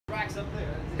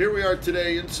Here we are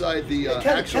today inside the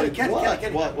Kenny.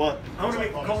 What? I want to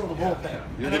make the call to the bullpen.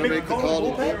 You're going to make the call to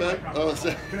the bullpen? Oh, is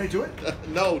that... Can I do it?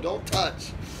 No, don't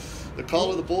touch. The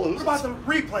call of the bull. What about the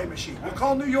replay machine? We'll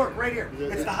call New York right here.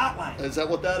 It's the hotline. Is that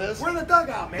what that is? We're in the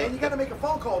dugout, man. You got to make a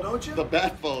phone call, don't you? The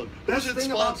bat phone. Best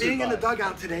thing about being in the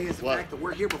dugout today is the What? fact that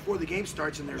we're here before the game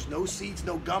starts and there's no seats,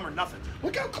 no gum, or nothing.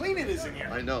 Look how clean it is in here.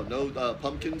 I know. No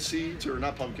pumpkin seeds, or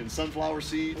not pumpkin, sunflower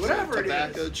seeds, whatever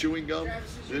tobacco, it is. Chewing gum.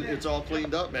 It's all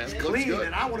cleaned up, man. It's clean,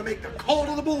 and I want to make the call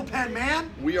to the bullpen, man.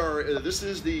 We are. This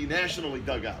is the National League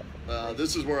dugout.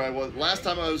 This is where I was last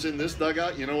time I was in this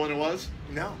dugout. You know when it was?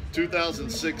 No.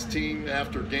 2016,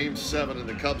 after Game 7, and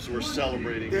the Cubs were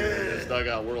celebrating this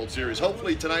dugout World Series.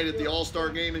 Hopefully tonight at the All-Star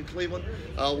game in Cleveland,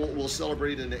 we'll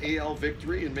celebrate an AL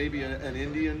victory and maybe an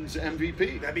Indians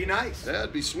MVP. That'd be nice.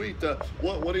 That'd be sweet.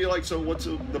 What do you like? So what's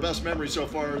the best memory so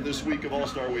far this week of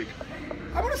All-Star Week?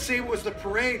 I want to say it was the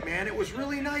parade, man. It was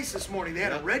really nice this morning. They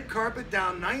had a red carpet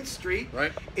down 9th Street.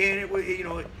 Right. And it was,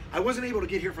 I wasn't able to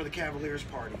get here for the Cavaliers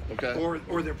party. Okay.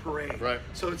 Or their parade. Right.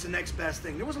 So it's the next best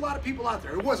thing. There was a lot of people out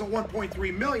there. It wasn't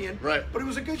 1.3 million. Right. But it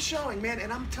was a good showing, man.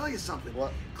 And I'm telling you something.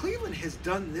 What? Cleveland has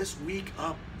done this week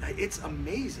up. It's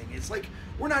amazing. It's like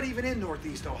we're not even in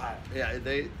Northeast Ohio. Yeah,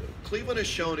 Cleveland has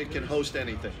shown it can host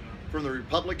anything. From the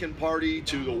Republican Party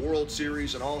to the World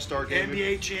Series and All-Star game.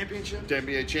 NBA championship. The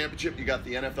NBA championship. You got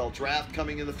the NFL draft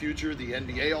coming in the future. The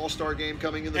NBA All-Star game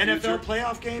coming in the future. NFL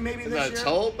playoff game maybe this year. Let's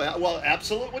hope. Well,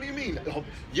 absolutely. What do you mean?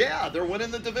 Yeah, they're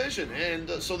winning the division, and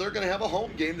so they're going to have a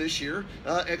home game this year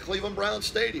at Cleveland Browns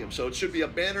Stadium. So it should be a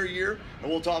banner year, and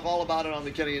we'll talk all about it on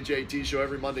the Kenny and JT show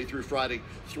every Monday through Friday,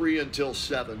 3 until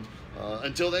 7.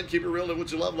 Until then, keep it real, live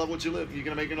what you love what you live. You're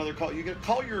going to make another call. You can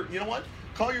call you know what?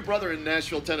 Call your brother in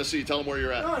Nashville, Tennessee. Tell him where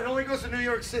you're at. No, it only goes to New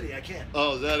York City. I can't.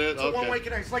 Oh, is that it? It's a one-way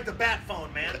connection. It's like the bat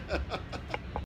phone, man.